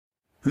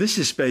This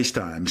is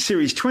Spacetime,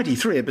 Series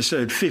 23,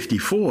 Episode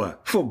 54,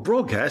 for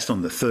broadcast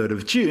on the 3rd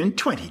of June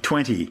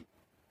 2020.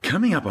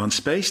 Coming up on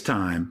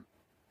Spacetime,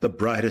 the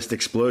brightest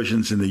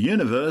explosions in the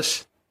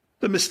universe,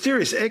 the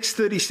mysterious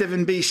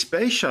X-37B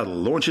space shuttle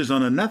launches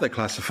on another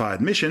classified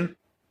mission,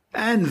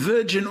 and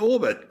Virgin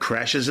Orbit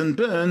crashes and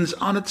burns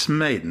on its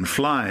maiden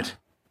flight.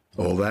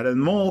 All that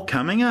and more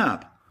coming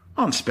up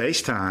on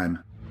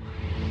Spacetime.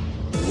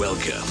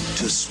 Welcome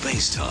to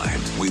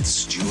Spacetime with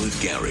Stuart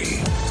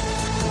Gary.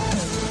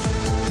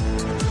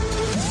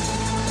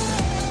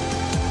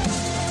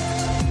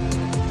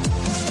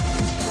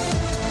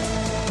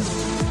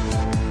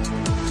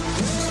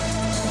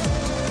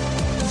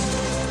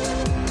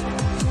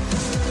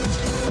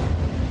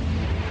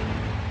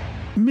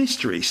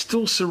 Mystery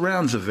still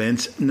surrounds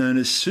events known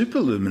as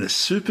superluminous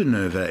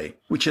supernovae,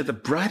 which are the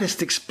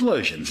brightest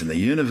explosions in the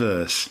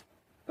universe.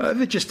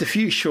 Over just a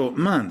few short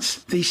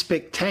months, these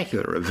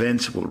spectacular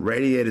events will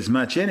radiate as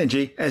much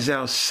energy as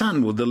our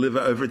sun will deliver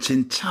over its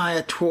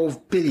entire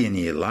 12 billion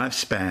year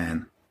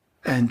lifespan.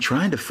 And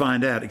trying to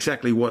find out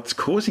exactly what's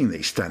causing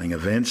these stunning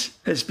events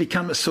has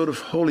become a sort of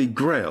holy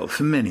grail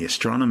for many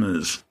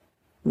astronomers.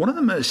 One of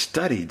the most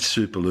studied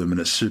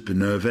superluminous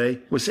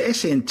supernovae was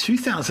SN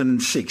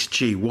 2006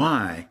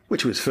 GY,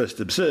 which was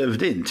first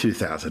observed in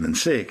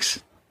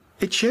 2006.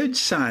 It showed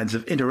signs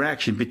of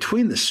interaction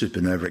between the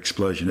supernova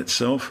explosion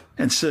itself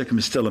and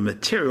circumstellar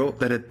material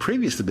that had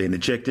previously been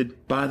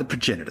ejected by the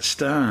progenitor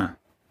star.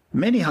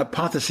 Many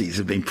hypotheses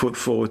have been put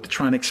forward to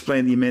try and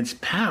explain the immense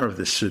power of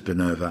this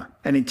supernova,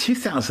 and in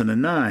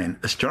 2009,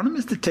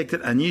 astronomers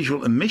detected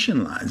unusual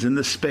emission lines in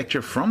the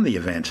spectra from the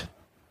event.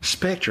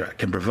 Spectra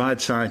can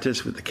provide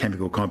scientists with the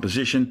chemical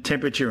composition,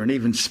 temperature, and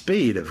even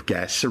speed of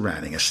gas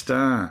surrounding a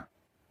star.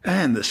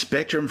 And the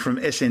spectrum from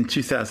SN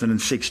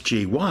 2006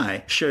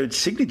 GY showed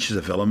signatures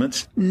of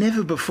elements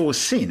never before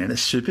seen in a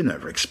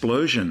supernova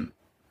explosion.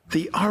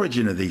 The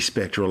origin of these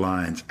spectral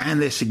lines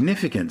and their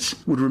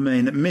significance would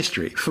remain a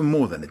mystery for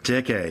more than a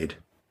decade.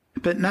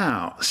 But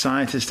now,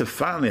 scientists have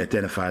finally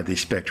identified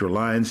these spectral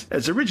lines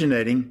as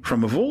originating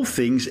from, of all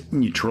things,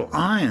 neutral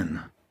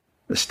iron.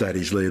 The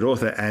study's lead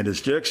author,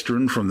 Anders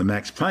Jerkström from the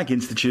Max Planck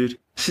Institute,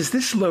 says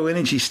this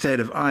low-energy state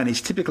of iron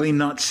is typically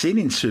not seen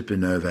in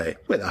supernovae,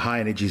 where the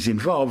high energies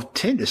involved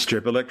tend to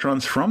strip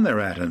electrons from their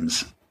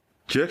atoms.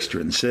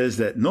 Jerkström says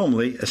that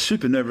normally a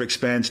supernova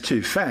expands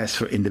too fast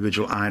for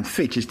individual iron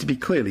features to be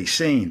clearly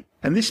seen,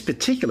 and this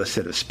particular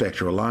set of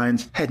spectral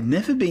lines had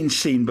never been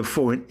seen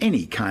before in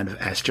any kind of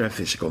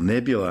astrophysical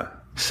nebula.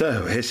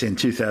 So SN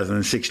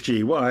 2006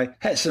 GY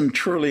has some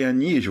truly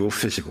unusual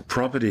physical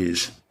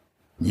properties.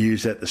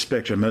 News that the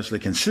spectra mostly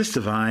consists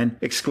of iron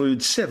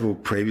excludes several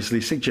previously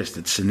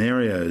suggested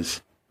scenarios.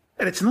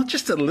 And it's not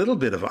just a little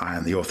bit of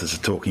iron the authors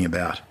are talking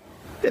about.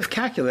 They've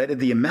calculated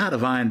the amount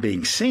of iron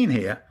being seen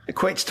here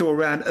equates to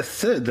around a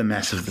third the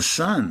mass of the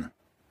Sun.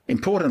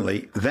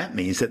 Importantly, that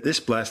means that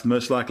this blast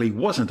most likely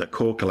wasn't a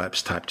core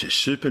collapse type 2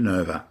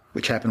 supernova,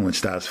 which happen when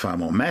stars far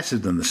more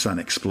massive than the Sun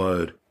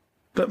explode,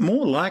 but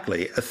more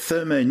likely a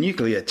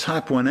thermonuclear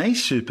type 1a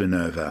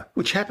supernova,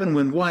 which happen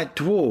when white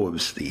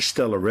dwarfs, the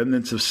stellar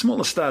remnants of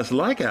smaller stars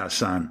like our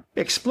Sun,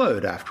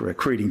 explode after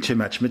accreting too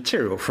much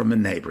material from a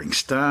neighbouring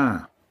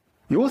star.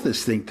 The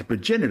authors think the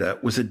progenitor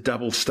was a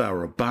double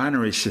star or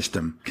binary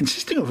system,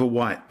 consisting of a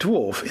white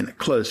dwarf in a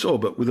close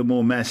orbit with a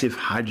more massive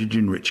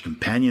hydrogen-rich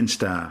companion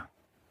star.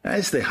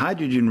 As the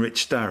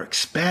hydrogen-rich star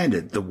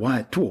expanded, the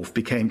white dwarf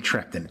became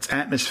trapped in its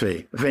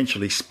atmosphere,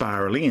 eventually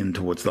spiralling in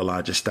towards the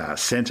larger star's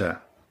centre.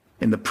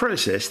 In the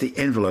process, the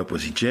envelope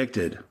was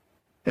ejected.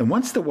 And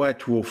once the white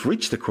dwarf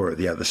reached the core of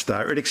the other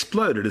star, it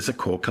exploded as a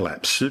core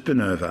collapse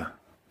supernova.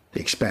 The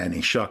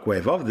expanding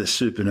shockwave of this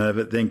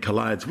supernova then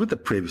collides with the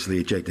previously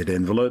ejected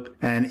envelope,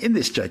 and in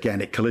this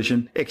gigantic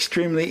collision,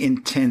 extremely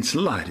intense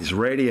light is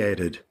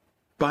radiated.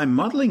 By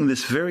modelling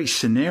this very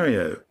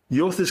scenario,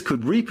 the authors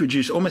could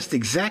reproduce almost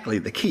exactly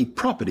the key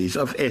properties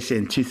of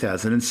SN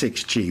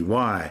 2006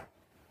 GY,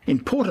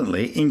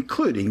 importantly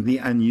including the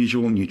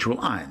unusual neutral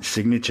iron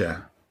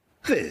signature.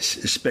 This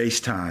is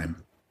Spacetime.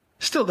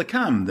 Still to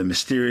come, the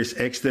mysterious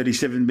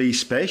X-37B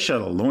space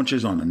shuttle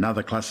launches on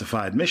another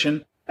classified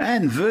mission,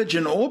 and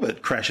Virgin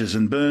Orbit crashes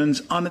and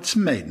burns on its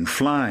maiden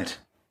flight.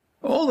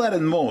 All that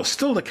and more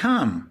still to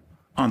come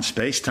on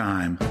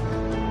Spacetime.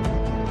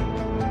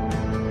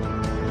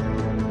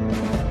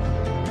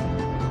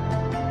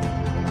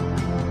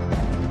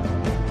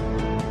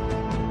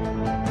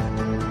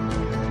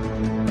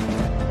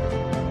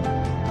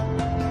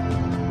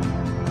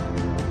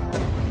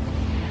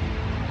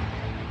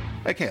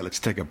 Okay, let's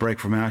take a break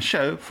from our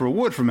show for a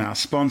word from our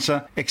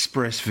sponsor,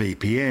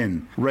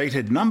 ExpressVPN,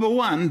 rated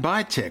 #1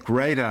 by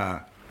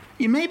TechRadar.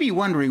 You may be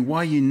wondering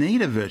why you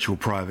need a virtual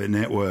private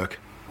network.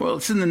 Well,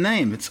 it's in the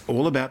name. It's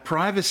all about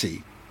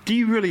privacy. Do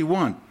you really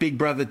want big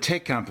brother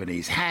tech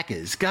companies,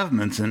 hackers,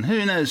 governments, and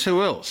who knows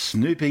who else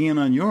snooping in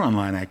on your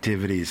online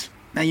activities?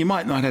 Now, you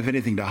might not have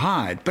anything to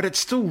hide, but it's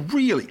still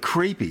really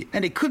creepy,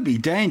 and it could be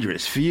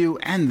dangerous for you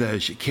and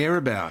those you care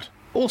about.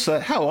 Also,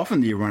 how often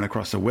do you run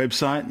across a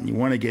website and you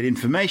want to get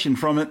information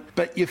from it,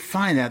 but you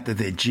find out that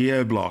they're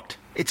geo-blocked?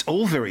 It's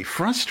all very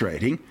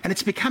frustrating, and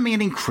it's becoming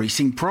an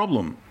increasing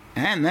problem.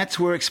 And that's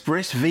where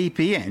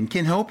ExpressVPN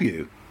can help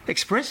you.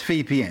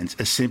 ExpressVPN's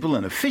a simple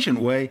and efficient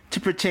way to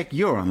protect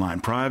your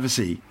online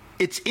privacy.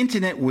 It's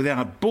internet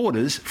without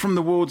borders from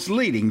the world's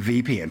leading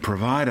VPN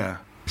provider.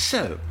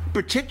 So,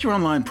 protect your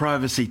online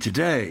privacy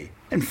today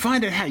and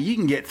find out how you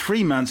can get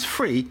 3 months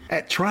free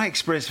at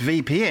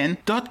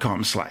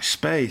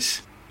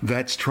tryexpressvpn.com/space.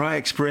 That's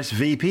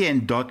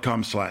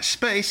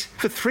tryexpressvpn.com/space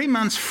for 3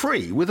 months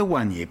free with a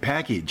 1-year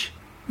package.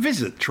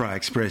 Visit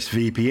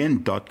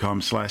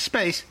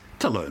tryexpressvpn.com/space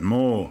to learn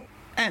more.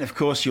 And of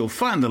course, you'll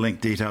find the link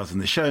details in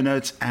the show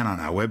notes and on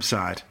our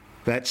website.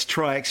 That's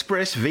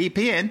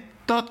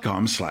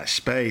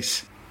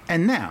tryexpressvpn.com/space.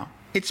 And now,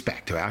 it's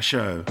back to our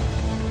show.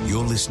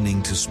 You're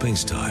listening to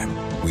Space Time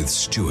with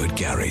Stuart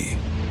Gary.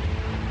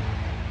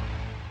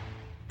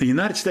 The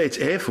United States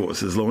Air Force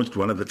has launched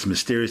one of its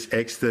mysterious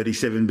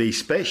X-37B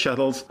space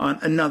shuttles on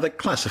another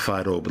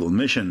classified orbital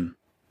mission.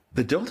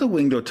 The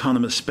delta-winged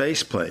autonomous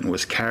spaceplane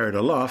was carried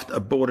aloft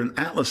aboard an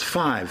Atlas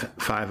V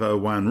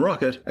 501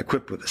 rocket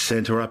equipped with a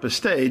center upper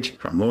stage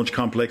from Launch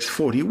Complex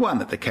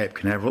 41 at the Cape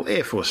Canaveral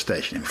Air Force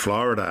Station in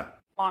Florida.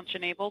 Launch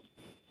enabled,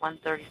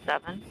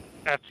 137.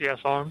 FCS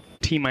armed.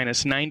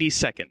 T-minus 90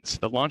 seconds.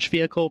 The launch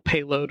vehicle,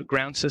 payload,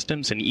 ground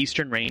systems, and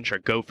Eastern Range are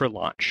go for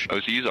launch.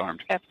 OC's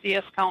armed.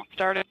 FCS count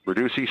started.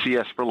 Reduce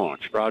ECS for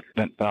launch. Roger.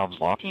 Vent valves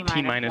locked.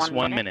 T-minus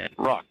 1 minute.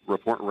 Rock.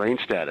 Report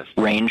range status.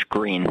 Range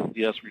green.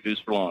 Yes,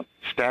 reduced for launch.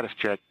 Status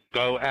check.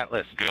 Go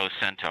Atlas. Go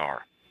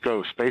Centaur.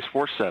 Go Space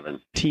Force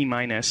 7.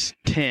 T-minus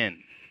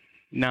 10,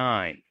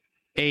 9,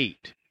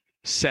 8,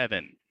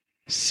 7,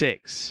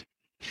 6,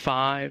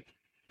 5,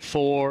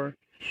 4,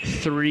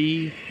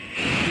 3,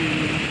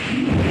 2,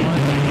 1.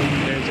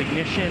 There's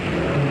ignition.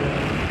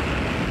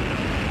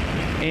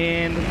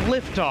 And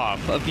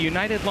liftoff of the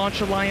United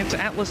Launch Alliance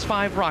Atlas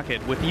V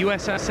rocket with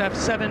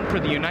USSF-7 for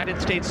the United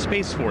States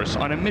Space Force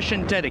on a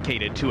mission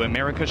dedicated to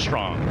America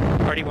Strong.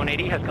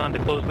 RD-180 has gone to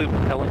closed-loop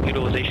propellant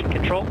utilization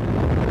control.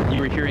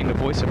 You are hearing the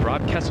voice of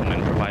Rob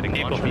Kesselman providing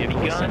launch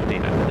vehicle ascent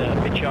data. The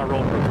pitch yaw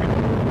roll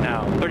program.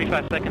 Now,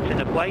 35 seconds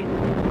into flight.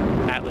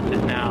 Atlas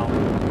is now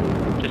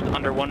just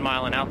under 1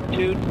 mile in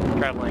altitude,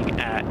 traveling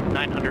at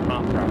 900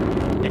 miles per hour.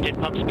 Engine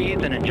pump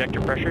speeds and injector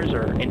pressures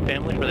are in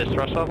family for this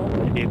thrust level.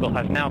 The vehicle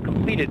has now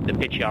completed the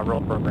pitch yaw roll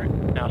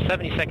program. Now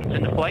 70 seconds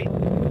into flight.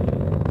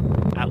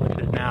 Atlas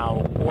is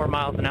now 4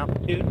 miles in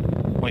altitude,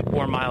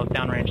 0.4 miles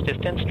downrange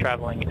distance,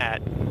 traveling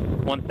at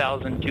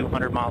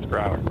 1,200 miles per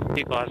hour.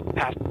 Vehicle has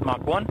passed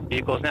Mach 1.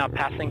 Vehicle is now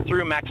passing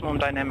through maximum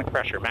dynamic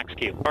pressure, max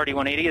Q.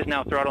 RD-180 is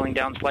now throttling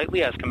down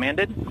slightly as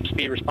commanded.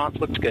 Speed response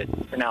looks good.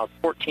 We're now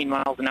 14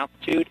 miles in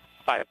altitude,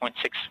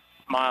 5.6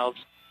 miles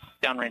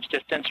downrange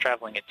distance,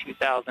 traveling at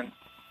 2,000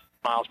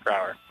 miles per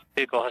hour.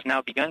 Vehicle has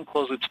now begun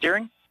closed-loop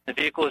steering. The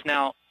vehicle is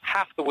now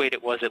half the weight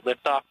it was at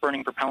liftoff,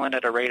 burning propellant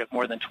at a rate of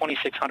more than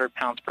 2,600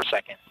 pounds per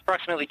second.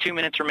 Approximately 2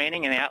 minutes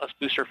remaining in the Atlas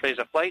booster phase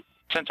of flight.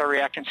 Sensor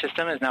reaction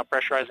system is now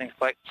pressurizing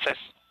flight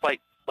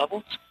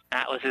levels.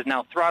 Atlas is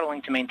now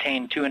throttling to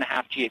maintain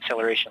 2.5 G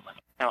acceleration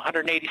limit. Now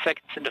 180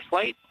 seconds into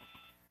flight.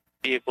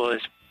 Vehicle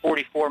is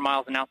 44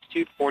 miles in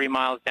altitude, 40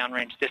 miles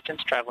downrange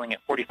distance, traveling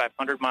at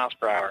 4,500 miles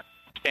per hour.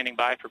 Standing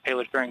by for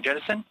payload fairing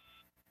jettison.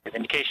 With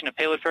indication of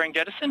payload fairing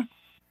jettison.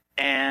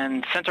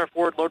 And sensor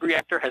forward load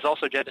reactor has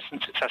also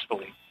jettisoned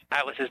successfully.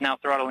 Atlas is now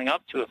throttling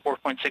up to a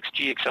 4.6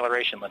 G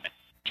acceleration limit.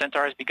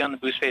 Centaur has begun the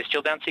boost phase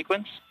chill down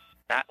sequence.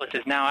 Atlas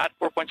is now at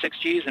 4.6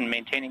 Gs and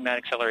maintaining that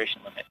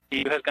acceleration limit.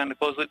 DU has gone to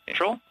closed loop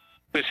control.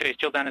 Boost phase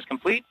chill down is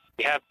complete.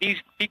 We have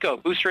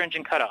BECO booster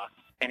engine cutoff.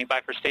 Standing by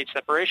for stage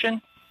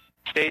separation.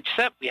 Stage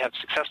set, we have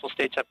successful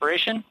stage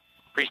separation.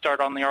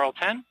 Restart on the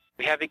RL-10.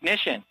 We have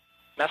ignition.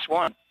 That's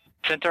 1.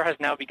 Centaur has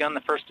now begun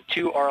the first of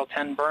 2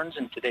 RL-10 burns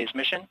in today's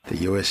mission.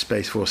 The US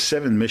Space Force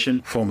 7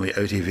 mission, formerly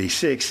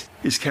OTV-6,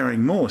 is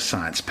carrying more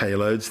science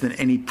payloads than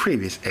any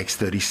previous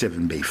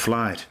X-37B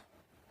flight.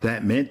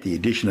 That meant the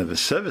addition of a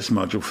service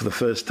module for the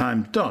first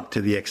time docked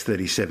to the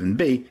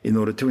X-37B in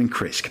order to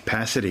increase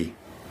capacity.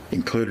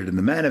 Included in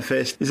the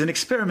manifest is an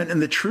experiment in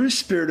the true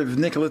spirit of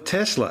Nikola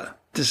Tesla,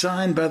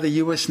 designed by the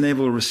US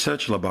Naval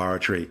Research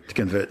Laboratory to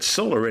convert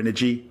solar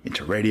energy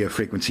into radio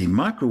frequency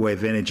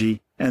microwave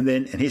energy and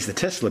then, and here's the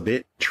Tesla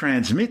bit,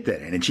 transmit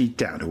that energy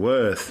down to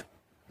Earth.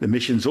 The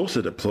mission's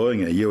also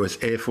deploying a US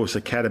Air Force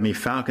Academy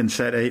Falcon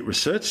Sat-8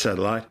 research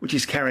satellite, which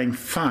is carrying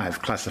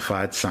 5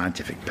 classified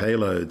scientific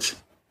payloads.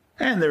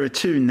 And there are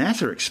 2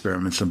 NASA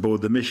experiments on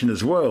board the mission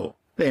as well.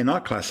 They're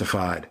not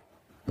classified.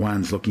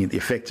 One's looking at the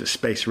effects of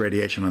space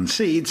radiation on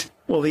seeds,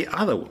 while the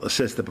other will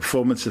assess the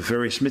performance of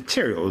various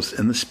materials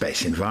in the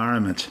space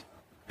environment.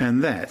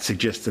 And that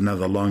suggests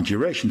another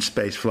long-duration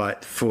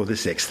spaceflight for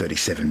this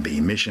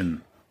X-37B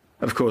mission.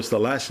 Of course, the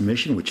last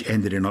mission, which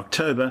ended in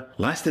October,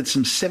 lasted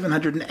some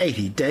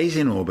 780 days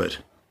in orbit.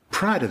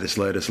 Prior to this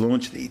latest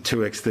launch, the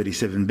 2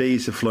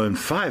 X-37Bs have flown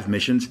 5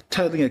 missions,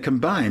 totaling a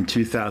combined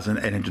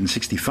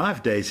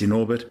 2,865 days in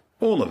orbit,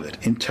 all of it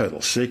in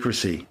total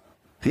secrecy.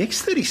 The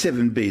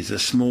X-37B is a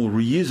small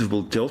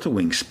reusable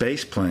delta-wing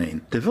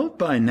spaceplane developed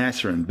by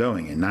NASA and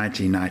Boeing in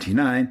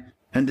 1999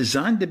 and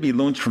designed to be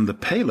launched from the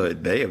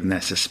payload bay of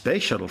NASA's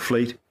Space Shuttle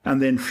fleet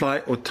and then fly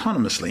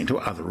autonomously into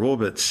other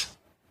orbits.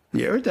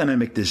 The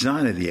aerodynamic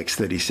design of the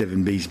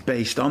X-37B is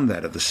based on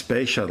that of the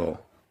Space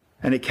Shuttle,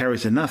 and it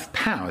carries enough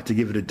power to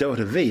give it a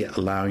delta V,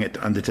 allowing it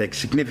to undertake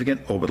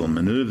significant orbital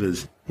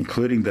maneuvers,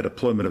 including the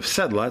deployment of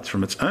satellites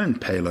from its own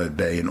payload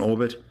bay in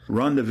orbit,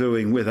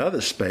 rendezvousing with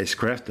other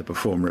spacecraft to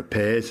perform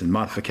repairs and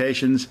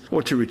modifications,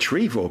 or to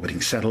retrieve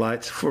orbiting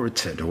satellites for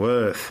return to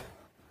Earth.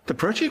 The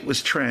project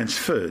was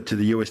transferred to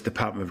the US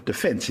Department of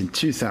Defense in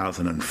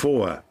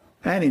 2004,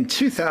 and in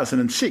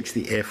 2006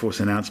 the Air Force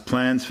announced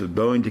plans for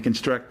Boeing to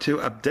construct two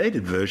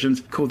updated versions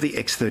called the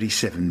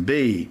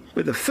X-37B,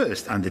 with the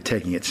first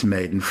undertaking its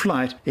maiden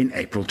flight in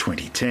April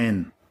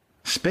 2010.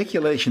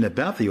 Speculation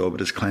about the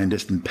orbiter's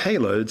clandestine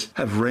payloads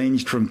have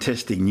ranged from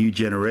testing new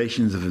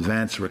generations of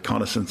advanced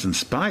reconnaissance and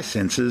spy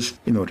sensors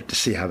in order to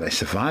see how they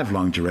survive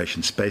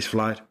long-duration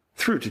spaceflight,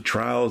 through to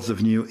trials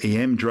of new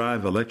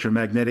EM-drive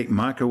electromagnetic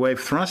microwave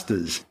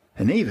thrusters,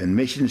 and even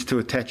missions to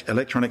attach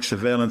electronic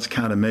surveillance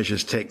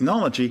countermeasures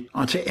technology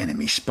onto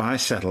enemy spy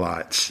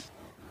satellites.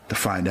 To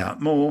find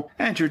out more,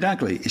 Andrew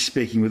Dunkley is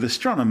speaking with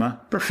astronomer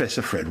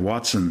Professor Fred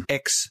Watson.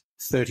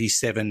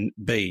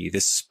 X-37B,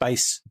 the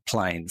space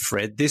plane,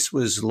 Fred. This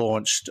was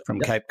launched from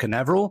Cape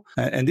Canaveral,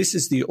 and this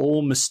is the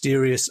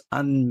all-mysterious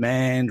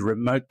unmanned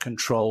remote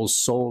control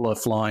solar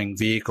flying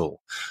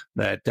vehicle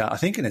that I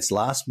think in its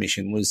last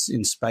mission was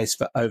in space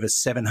for over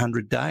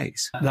 700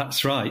 days.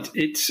 That's right.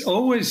 It's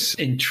always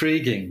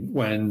intriguing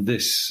when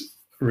this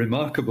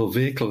remarkable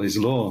vehicle is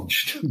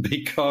launched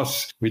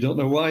because we don't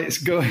know why it's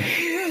going.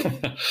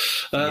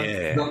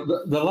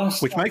 The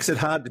last Which makes it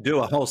hard to do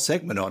a whole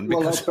segment on.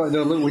 Well, that's right.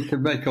 No, look, we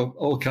can make up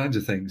all kinds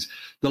of things.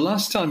 The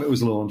last time it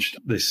was launched,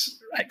 this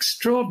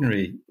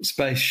extraordinary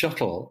space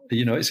shuttle,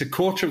 it's a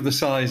quarter of the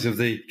size of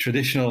the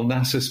traditional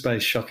NASA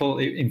space shuttle.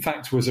 It, in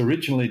fact, was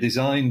originally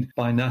designed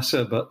by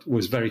NASA, but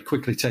was very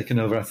quickly taken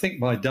over, I think,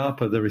 by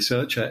DARPA,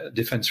 the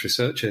Defense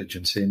Research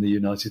Agency in the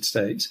United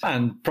States,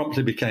 and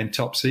promptly became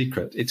top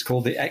secret. It's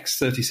called the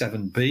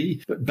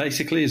X-37B, but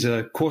basically is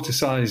a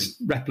quarter-sized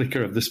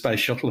replica of the space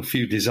shuttle, a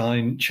few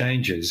design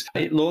changes.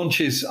 It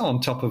launches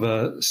on top of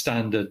a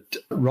standard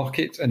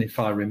rocket, and if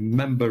I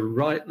remember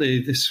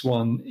rightly, this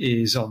one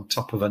is on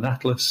top of an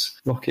Atlas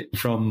rocket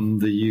from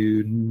the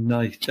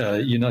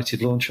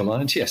United Launch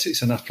Alliance. Yes,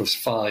 it's an Atlas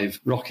V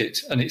rocket,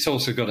 and it's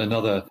also got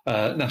another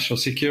national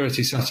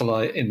security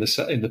satellite in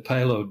the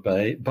payload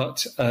bay.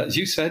 But as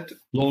you said,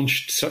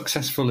 launched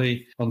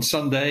successfully on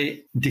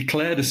Sunday,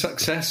 declared a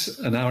success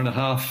an hour and a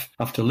half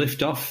after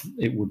liftoff.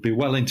 It would be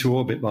well into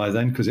orbit by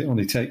then because it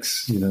only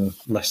takes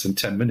less than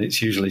 10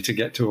 minutes usually to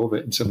get to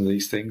orbit in some of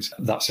these things.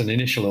 That's an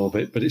initial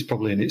orbit, but it's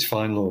probably in its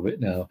final orbit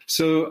now.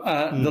 So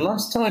the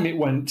last time it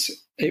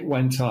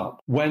went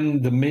up,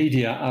 when the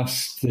media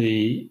asked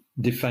the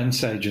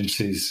defense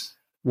agencies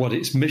what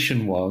its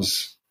mission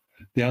was,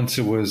 the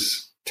answer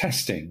was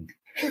testing.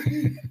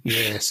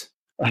 Yes.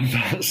 And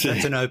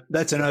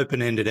that's an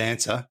open-ended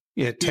answer.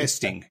 Yeah,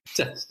 testing.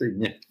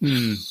 Testing,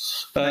 yeah.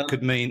 That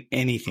could mean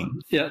anything.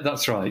 Yeah,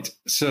 that's right.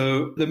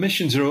 So the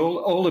missions are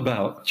all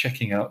about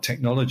checking out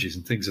technologies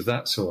and things of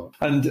that sort.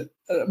 And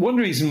one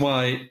reason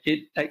why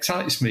it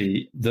excites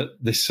me that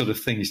this sort of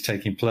thing is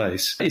taking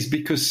place is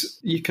because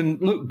you can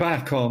look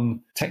back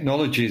on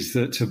technologies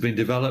that have been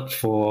developed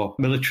for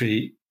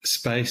military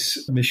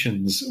space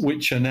missions,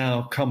 which are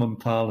now common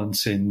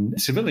parlance in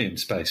civilian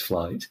space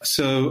flight.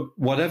 So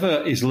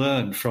whatever is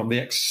learned from the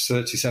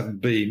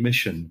X-37B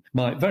mission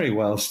might very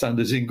well stand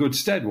us in good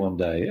stead one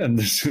day, and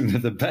the sooner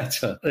the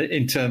better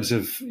in terms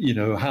of,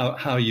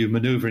 how you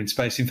maneuver in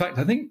space. In fact,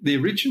 I think the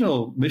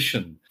original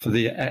mission for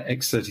the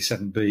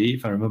X-37B,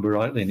 if I remember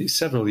rightly, and it's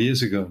several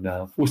years ago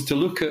now, was to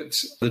look at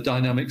the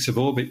dynamics of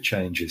orbit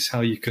changes,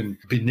 how you can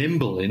be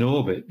nimble in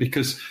orbit,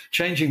 because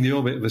changing the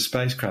orbit of a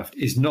spacecraft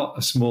is not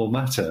a small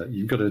matter.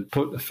 You've got to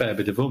put a fair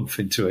bit of oomph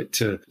into it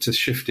to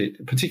shift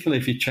it, particularly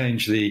if you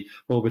change the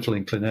orbital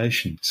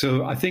inclination.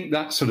 So I think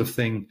that sort of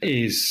thing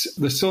is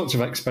the sorts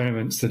of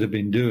experiments that have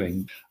been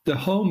doing. The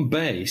home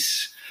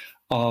base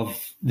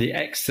of the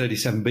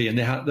X-37B, and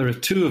there are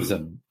two of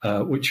them,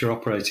 which are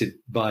operated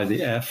by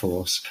the Air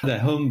Force. Their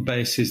home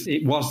base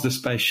was the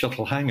Space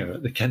Shuttle hangar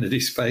at the Kennedy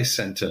Space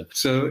Center.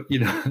 So,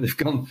 they've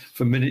gone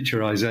for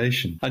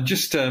miniaturization. And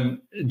just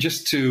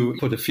to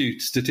put a few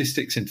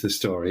statistics into the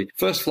story,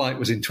 first flight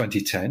was in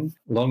 2010,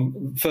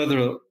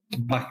 further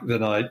back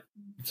than I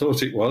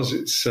thought it was.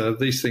 It's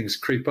these things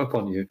creep up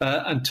on you.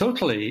 And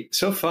totally,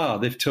 so far,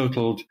 they've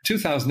totaled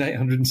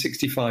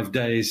 2,865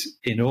 days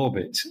in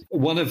orbit.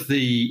 One of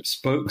the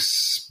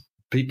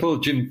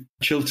spokespeople, Jim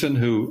Chilton,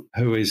 who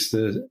is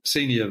the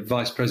senior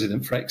vice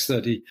president for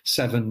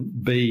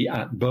X-37B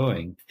at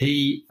Boeing,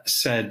 he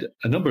said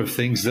a number of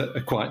things that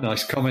are quite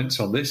nice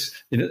comments on this,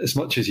 as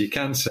much as you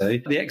can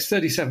say. The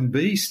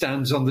X-37B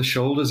stands on the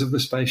shoulders of the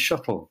space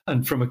shuttle,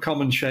 and from a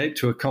common shape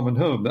to a common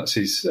home. That's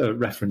his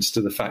reference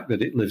to the fact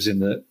that it lives in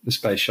the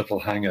space shuttle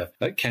hangar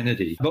at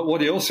Kennedy. But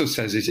what he also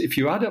says is if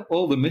you add up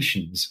all the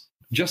missions,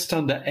 just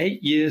under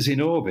 8 years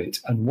in orbit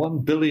and 1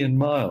 billion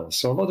miles,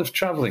 so a lot of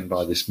traveling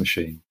by this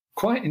machine.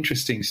 quite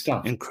interesting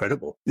stuff.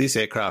 Incredible. This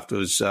aircraft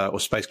was, or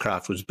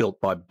spacecraft was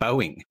built by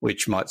Boeing,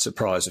 which might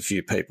surprise a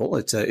few people.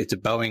 It's a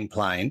Boeing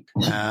plane.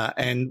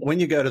 And when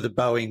you go to the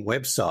Boeing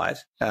website,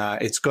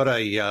 it's got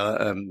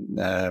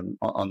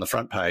on the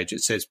front page,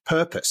 it says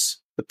purpose,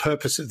 the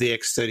purpose of the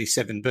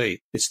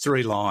X-37B. It's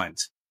 3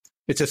 lines.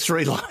 It's a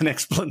 3-line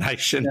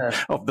explanation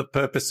of the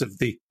purpose of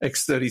the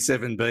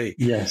X-37B.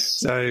 Yes.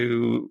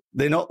 So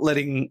they're not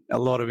letting a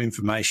lot of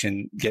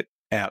information get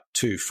out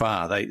too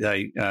far.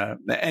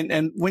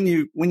 And when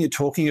you're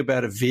talking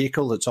about a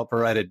vehicle that's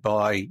operated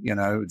by,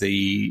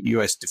 the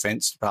US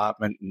Defense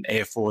Department and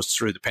Air Force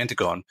through the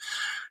Pentagon,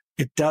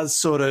 it does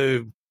sort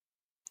of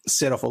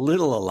set off a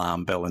little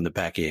alarm bell in the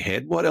back of your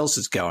head. What else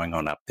is going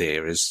on up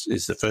there is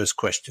the first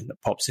question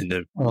that pops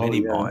into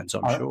many minds,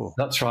 I'm sure.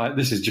 That's right.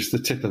 This is just the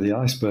tip of the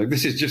iceberg.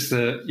 This is just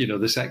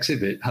this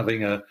exhibit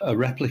having a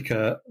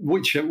replica,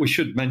 which we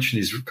should mention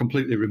is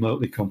completely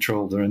remotely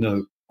controlled. There are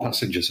no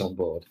passengers on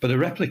board, but a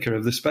replica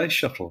of the space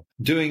shuttle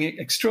doing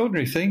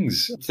extraordinary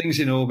things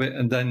in orbit,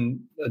 and then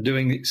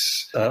doing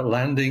its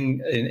landing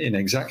in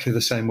exactly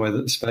the same way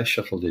that the space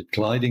shuttle did,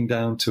 gliding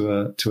down to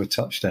a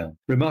touchdown.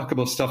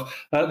 Remarkable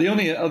stuff. The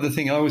only other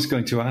thing I was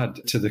going to add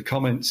to the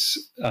comments,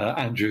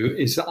 Andrew,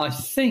 is that I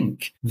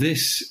think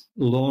this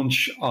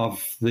launch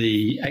of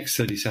the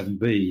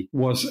X-37B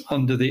was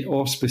under the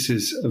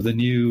auspices of the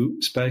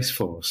new Space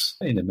Force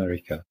in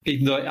America,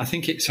 even though I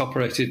think it's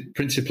operated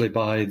principally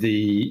by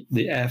the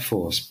Air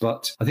Force.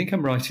 But I think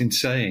I'm right in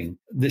saying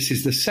this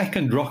is the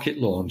second rocket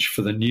launch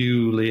for the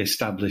newly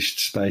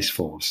established Space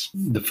Force.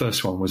 The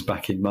first one was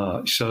back in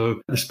March.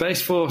 So the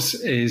Space Force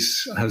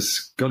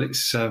has got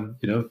its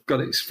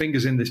got its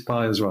fingers in this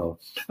pie as well.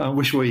 I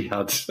wish we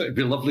had. It'd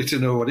be lovely to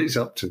know what it's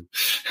up to.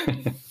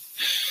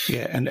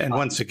 Yeah, and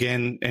once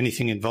again,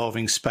 anything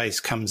involving space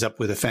comes up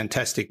with a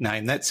fantastic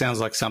name. That sounds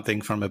like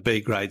something from a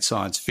B-grade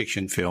science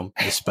fiction film,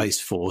 The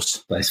Space Force.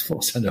 Space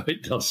Force, I know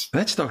it does.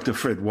 That's Dr.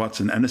 Fred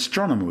Watson, an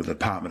astronomer with the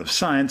Department of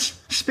Science,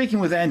 speaking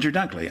with Andrew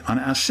Dunkley on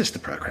our sister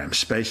program,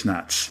 Space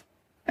Nuts.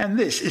 And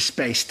this is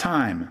Space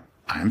Time.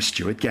 I'm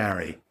Stuart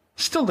Gary.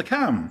 Still to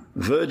come,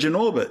 Virgin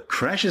Orbit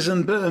crashes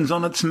and burns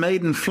on its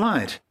maiden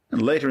flight.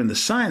 And later in the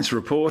science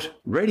report,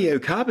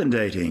 radiocarbon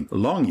dating,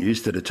 long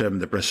used to determine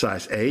the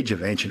precise age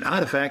of ancient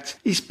artifacts,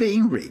 is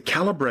being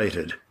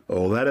recalibrated.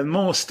 All that and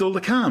more still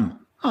to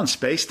come on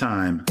Space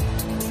Time.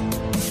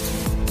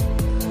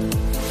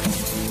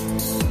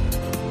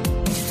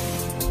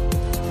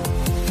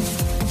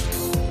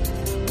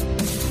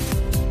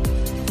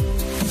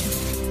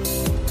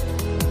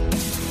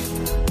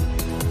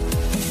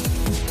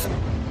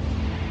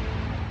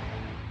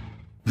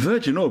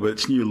 Virgin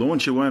Orbit's new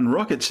Launcher One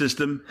rocket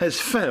system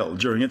has failed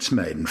during its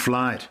maiden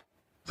flight.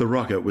 The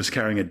rocket was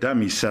carrying a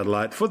dummy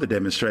satellite for the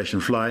demonstration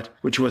flight,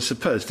 which was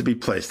supposed to be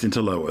placed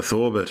into low Earth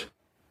orbit.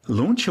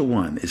 Launcher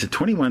One is a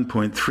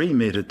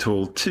 21.3-metre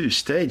tall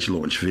 2-stage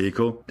launch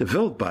vehicle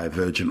developed by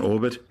Virgin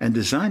Orbit and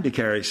designed to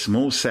carry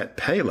small sat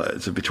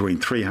payloads of between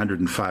 300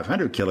 and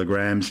 500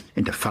 kilograms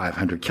into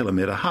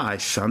 500-kilometre high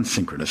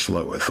sun-synchronous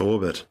low Earth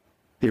orbit.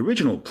 The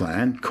original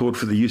plan called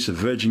for the use of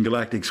Virgin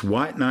Galactic's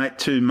White Knight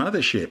 2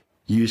 mothership,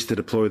 used to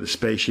deploy the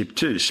Spaceship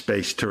Two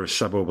space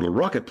tourist suborbital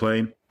rocket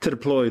plane to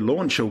deploy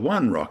Launcher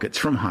One rockets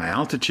from high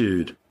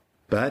altitude.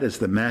 But as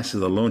the mass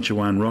of the Launcher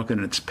One rocket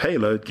and its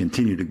payload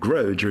continued to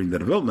grow during the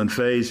development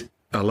phase,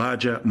 a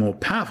larger, more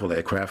powerful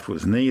aircraft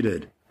was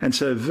needed, and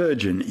so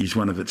Virgin used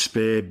one of its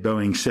spare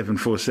Boeing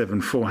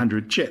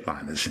 747-400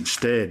 jetliners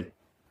instead.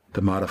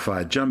 The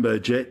modified jumbo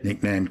jet,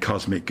 nicknamed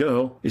Cosmic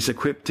Girl, is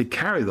equipped to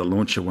carry the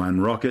Launcher One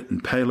rocket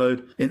and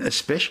payload in a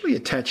specially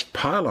attached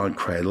pylon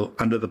cradle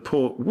under the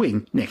port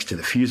wing next to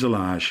the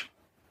fuselage.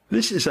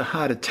 This is a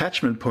hard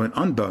attachment point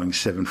on Boeing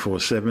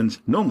 747s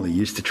normally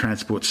used to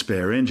transport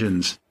spare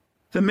engines.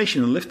 The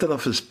mission lifted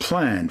off as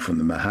planned from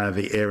the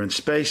Mojave Air and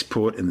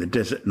Spaceport in the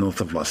desert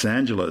north of Los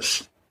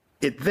Angeles.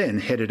 It then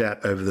headed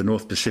out over the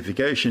North Pacific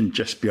Ocean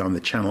just beyond the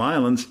Channel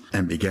Islands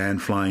and began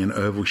flying an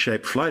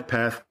oval-shaped flight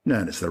path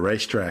known as the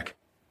racetrack.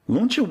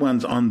 Launcher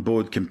One's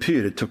onboard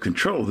computer took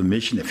control of the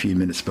mission a few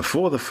minutes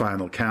before the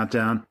final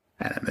countdown,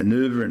 and a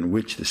maneuver in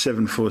which the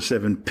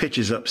 747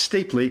 pitches up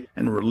steeply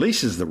and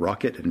releases the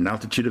rocket at an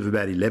altitude of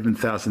about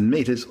 11,000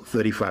 meters or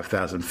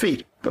 35,000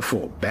 feet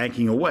before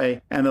banking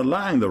away and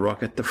allowing the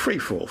rocket to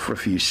freefall for a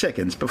few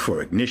seconds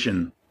before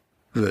ignition.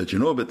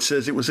 Virgin Orbit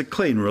says it was a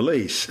clean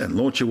release and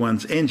Launcher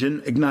One's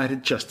engine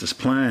ignited just as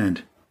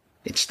planned.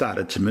 It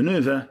started to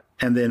maneuver,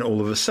 and then all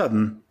of a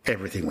sudden,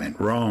 everything went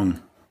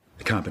wrong.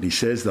 The company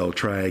says they'll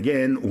try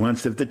again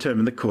once they've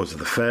determined the cause of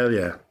the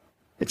failure.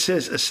 It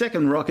says a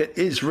second rocket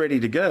is ready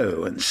to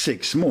go and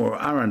 6 more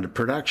are under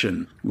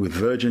production, with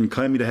Virgin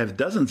claiming to have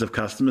dozens of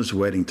customers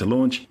waiting to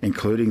launch,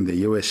 including the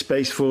US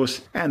Space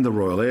Force and the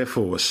Royal Air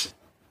Force.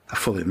 A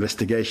full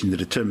investigation to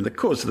determine the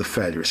cause of the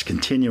failure is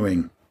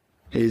continuing.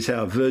 Here's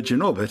how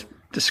Virgin Orbit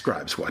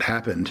describes what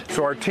happened.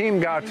 So our team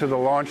got to the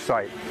launch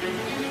site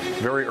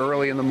very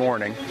early in the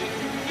morning.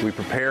 We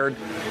prepared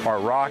our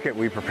rocket,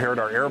 we prepared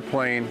our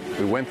airplane,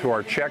 we went through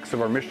our checks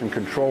of our Mission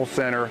Control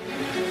Center.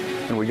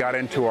 and we got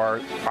into our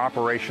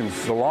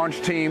operations. The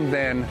launch team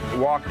then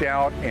walked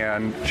out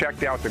and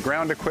checked out the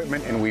ground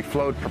equipment, and we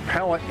flowed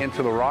propellant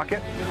into the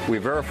rocket. We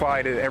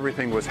verified that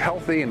everything was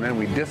healthy, and then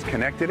we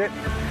disconnected it.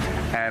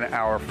 And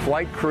our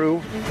flight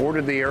crew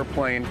boarded the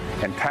airplane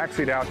and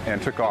taxied out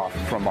and took off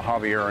from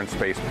Mojave Air and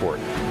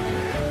Spaceport.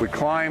 We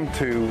climbed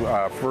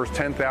to first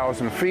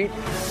 10,000 feet,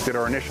 did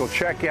our initial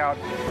checkout,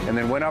 and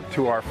then went up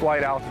to our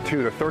flight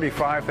altitude of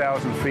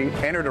 35,000 feet,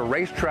 entered a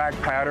racetrack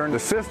pattern. The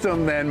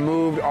system then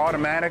moved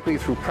automatically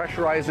through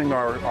pressurizing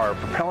our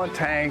propellant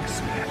tanks,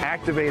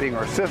 activating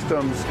our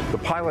systems. The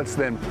pilots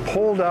then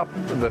pulled up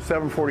the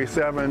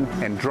 747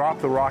 and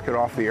dropped the rocket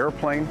off the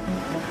airplane.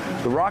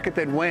 The rocket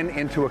then went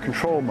into a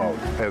control mode.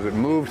 As it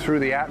moved through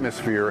the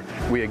atmosphere,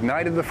 we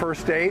ignited the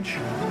first stage.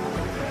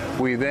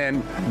 We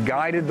then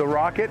guided the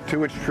rocket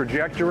to its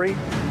trajectory,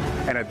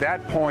 and at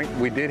that point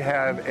we did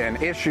have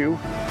an issue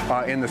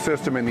in the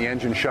system and the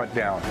engine shut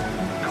down.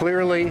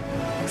 Clearly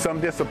some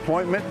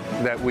disappointment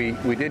that we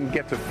didn't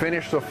get to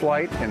finish the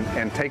flight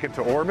and take it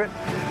to orbit,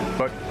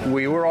 but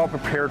we were all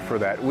prepared for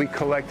that. We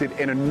collected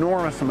an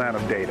enormous amount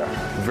of data,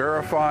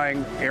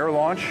 verifying air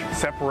launch,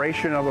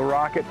 separation of the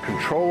rocket,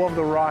 control of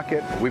the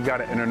rocket. We've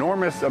got an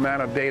enormous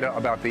amount of data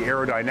about the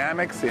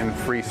aerodynamics in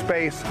free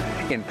space,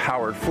 in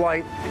powered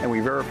flight, and we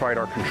verified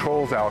our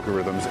controls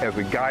algorithms as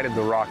we guided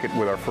the rocket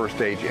with our first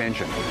stage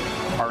engine.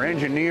 Our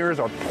engineers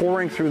are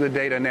pouring through the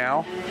data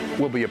now.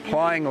 We'll be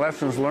applying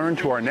lessons learned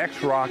to our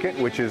next rocket,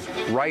 which is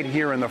right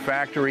here in the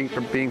factory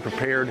being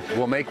prepared.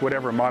 We'll make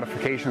whatever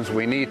modifications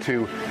we need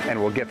to,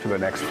 and we'll get to the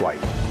next flight.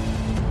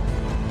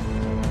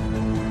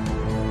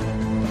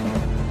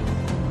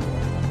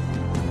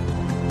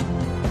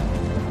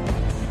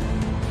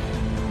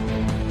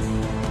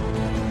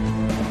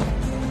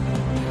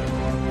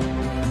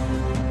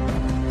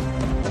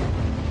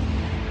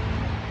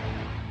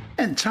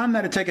 And time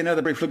now to take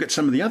another brief look at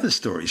some of the other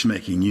stories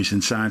making news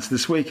in science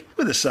this week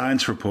with a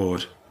science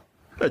report.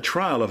 A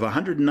trial of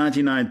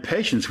 199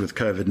 patients with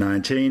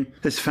COVID-19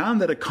 has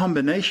found that a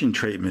combination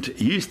treatment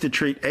used to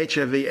treat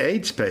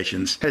HIV/AIDS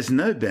patients has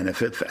no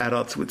benefit for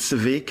adults with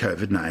severe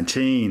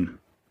COVID-19.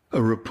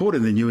 A report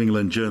in the New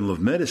England Journal of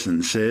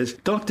Medicine says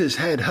doctors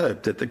had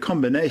hoped that the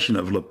combination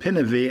of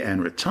lopinavir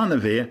and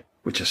ritonavir,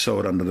 which are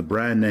sold under the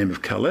brand name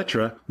of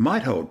Kaletra,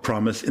 might hold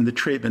promise in the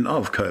treatment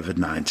of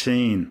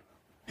COVID-19.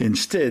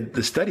 Instead,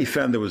 the study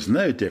found there was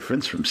no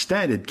difference from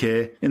standard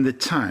care in the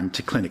time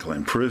to clinical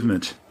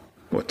improvement.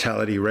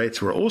 Mortality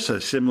rates were also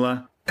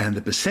similar, and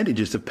the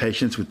percentages of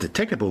patients with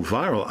detectable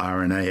viral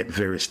RNA at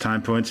various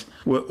time points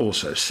were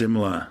also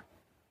similar.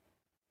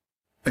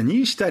 A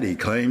new study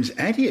claims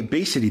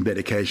anti-obesity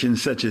medications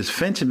such as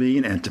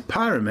phentermine and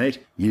topiramate,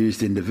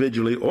 used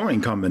individually or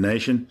in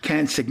combination,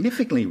 can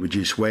significantly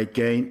reduce weight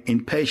gain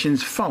in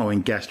patients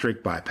following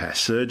gastric bypass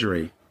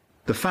surgery.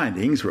 The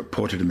findings,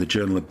 reported in the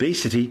journal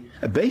Obesity,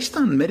 are based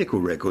on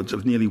medical records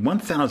of nearly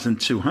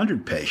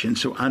 1,200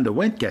 patients who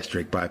underwent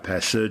gastric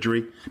bypass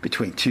surgery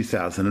between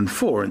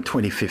 2004 and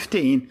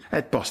 2015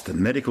 at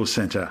Boston Medical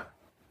Center.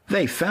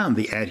 They found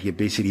the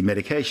anti-obesity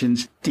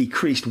medications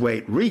decreased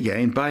weight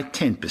regain by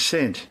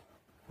 10%.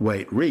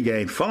 Weight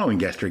regain following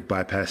gastric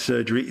bypass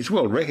surgery is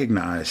well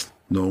recognized,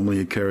 normally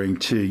occurring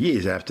 2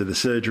 years after the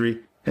surgery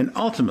and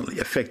ultimately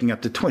affecting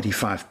up to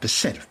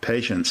 25% of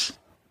patients.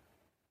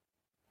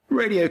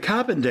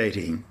 Radiocarbon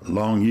dating,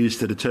 long used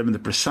to determine the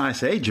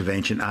precise age of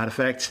ancient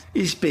artifacts,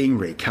 is being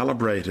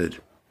recalibrated.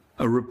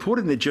 A report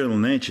in the journal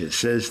Nature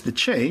says the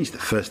change, the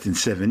first in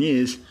 7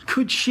 years,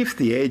 could shift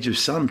the age of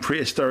some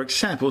prehistoric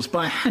samples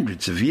by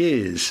hundreds of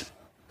years.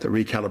 The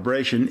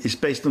recalibration is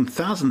based on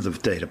thousands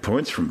of data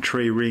points from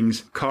tree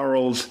rings,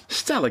 corals,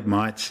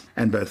 stalagmites,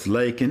 and both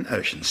lake and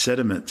ocean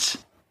sediments.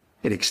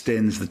 It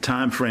extends the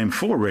time frame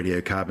for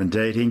radiocarbon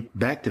dating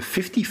back to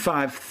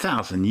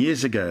 55,000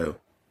 years ago.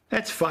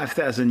 That's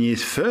 5,000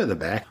 years further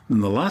back than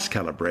the last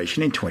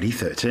calibration in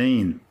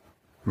 2013.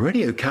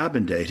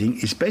 Radiocarbon dating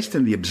is based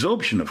on the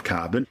absorption of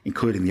carbon,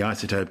 including the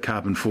isotope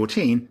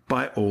carbon-14,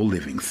 by all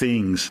living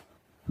things.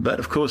 But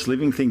of course,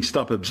 living things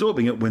stop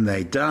absorbing it when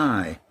they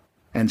die.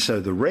 And so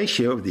the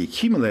ratio of the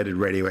accumulated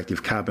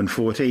radioactive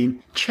carbon-14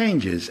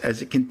 changes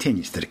as it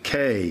continues to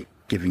decay,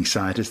 giving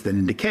scientists an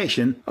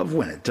indication of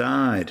when it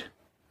died.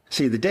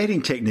 See, the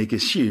dating technique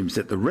assumes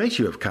that the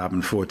ratio of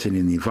carbon-14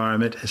 in the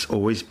environment has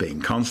always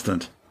been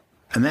constant.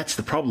 And that's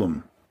the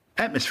problem.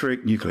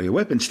 Atmospheric nuclear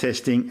weapons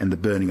testing and the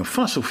burning of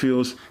fossil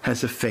fuels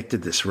has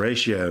affected this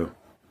ratio.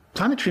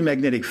 Planetary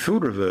magnetic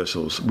field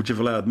reversals, which have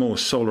allowed more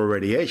solar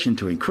radiation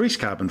to increase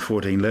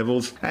carbon-14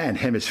 levels, and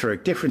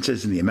hemispheric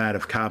differences in the amount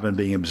of carbon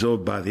being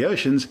absorbed by the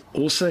oceans,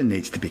 also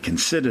needs to be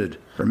considered.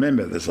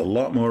 Remember, there's a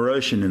lot more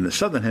ocean in the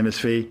southern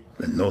hemisphere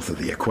than north of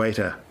the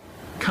equator.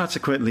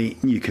 Consequently,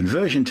 new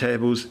conversion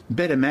tables,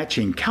 better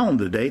matching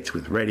calendar dates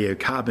with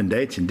radiocarbon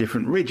dates in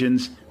different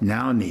regions,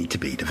 now need to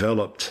be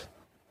developed.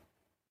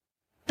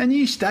 A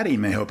new study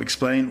may help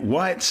explain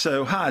why it's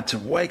so hard to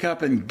wake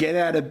up and get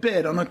out of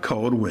bed on a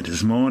cold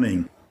winter's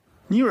morning.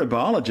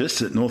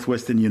 Neurobiologists at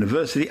Northwestern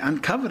University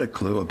uncovered a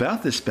clue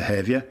about this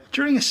behavior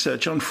during a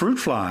search on fruit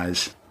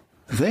flies.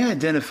 They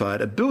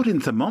identified a built-in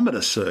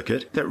thermometer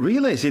circuit that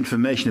relays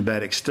information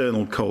about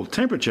external cold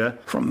temperature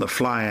from the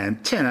fly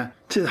antenna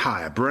to the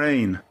higher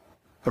brain.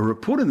 A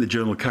report in the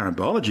journal Current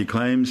Biology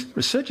claims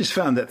researchers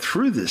found that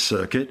through this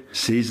circuit,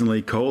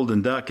 seasonally cold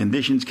and dark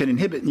conditions can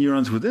inhibit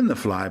neurons within the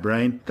fly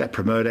brain that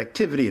promote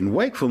activity and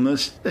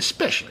wakefulness,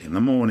 especially in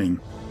the morning.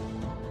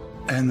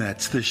 And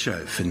that's the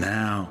show for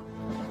now.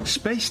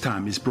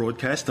 Spacetime is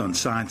broadcast on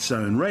Science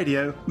Zone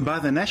Radio by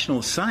the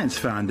National Science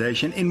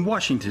Foundation in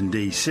Washington,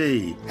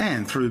 D.C.,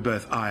 and through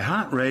both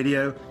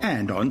iHeartRadio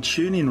and on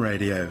TuneIn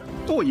Radio.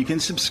 Or you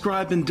can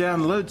subscribe and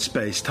download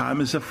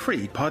Spacetime as a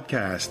free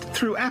podcast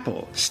through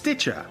Apple,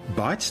 Stitcher,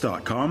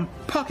 Bytes.com,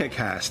 Pocket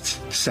Casts,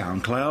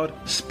 SoundCloud,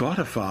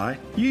 Spotify,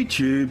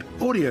 YouTube,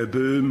 Audio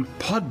Boom,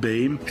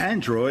 Podbeam,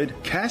 Android,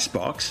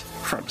 CastBox,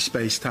 from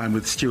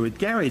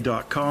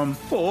SpaceTimeWithStuartGary.com,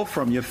 or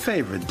from your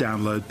favorite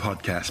download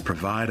podcast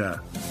provider.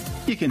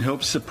 You can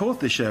help support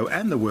the show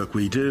and the work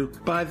we do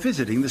by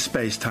visiting the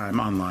Spacetime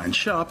online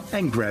shop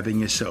and grabbing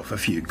yourself a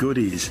few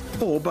goodies,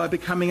 or by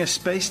becoming a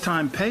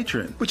Spacetime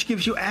patron, which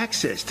gives you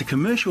access to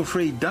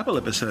commercial-free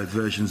double-episode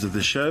versions of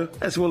the show,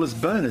 as well as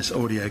bonus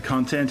audio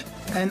content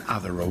and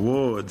other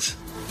rewards.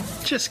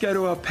 Just go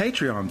to our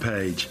Patreon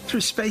page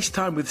through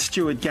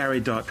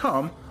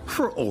SpaceTimeWithStuartGary.com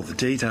for all the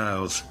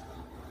details.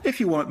 If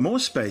you want more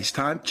space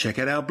time, check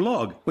out our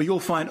blog, where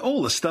you'll find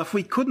all the stuff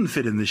we couldn't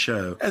fit in the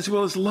show, as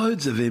well as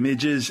loads of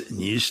images,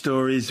 news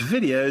stories,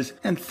 videos,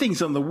 and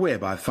things on the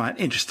web I find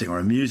interesting or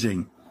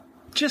amusing.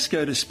 Just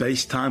go to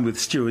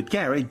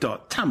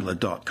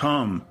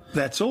spacetimewithstuartgary.tumblr.com.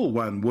 That's all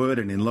one word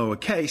and in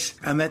lowercase,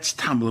 and that's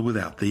Tumblr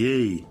without the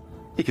E.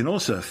 You can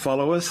also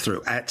follow us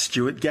through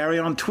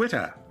 @StuartGary on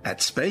Twitter,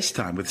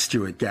 @Spacetime with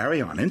Stuart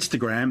Gary on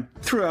Instagram,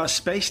 through our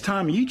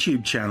Spacetime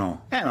YouTube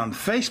channel, and on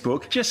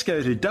Facebook, just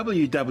go to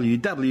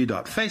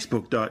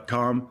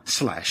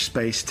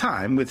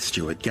www.facebook.com/Spacetime with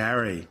Stuart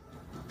Gary.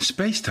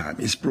 Spacetime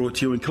is brought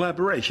to you in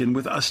collaboration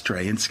with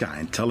Australian Sky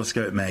and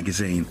Telescope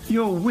magazine,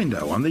 your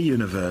window on the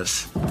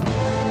universe.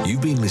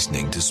 You've been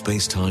listening to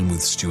Spacetime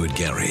with Stuart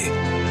Gary.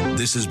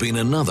 This has been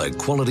another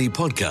quality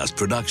podcast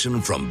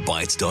production from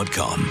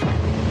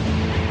Bytes.com.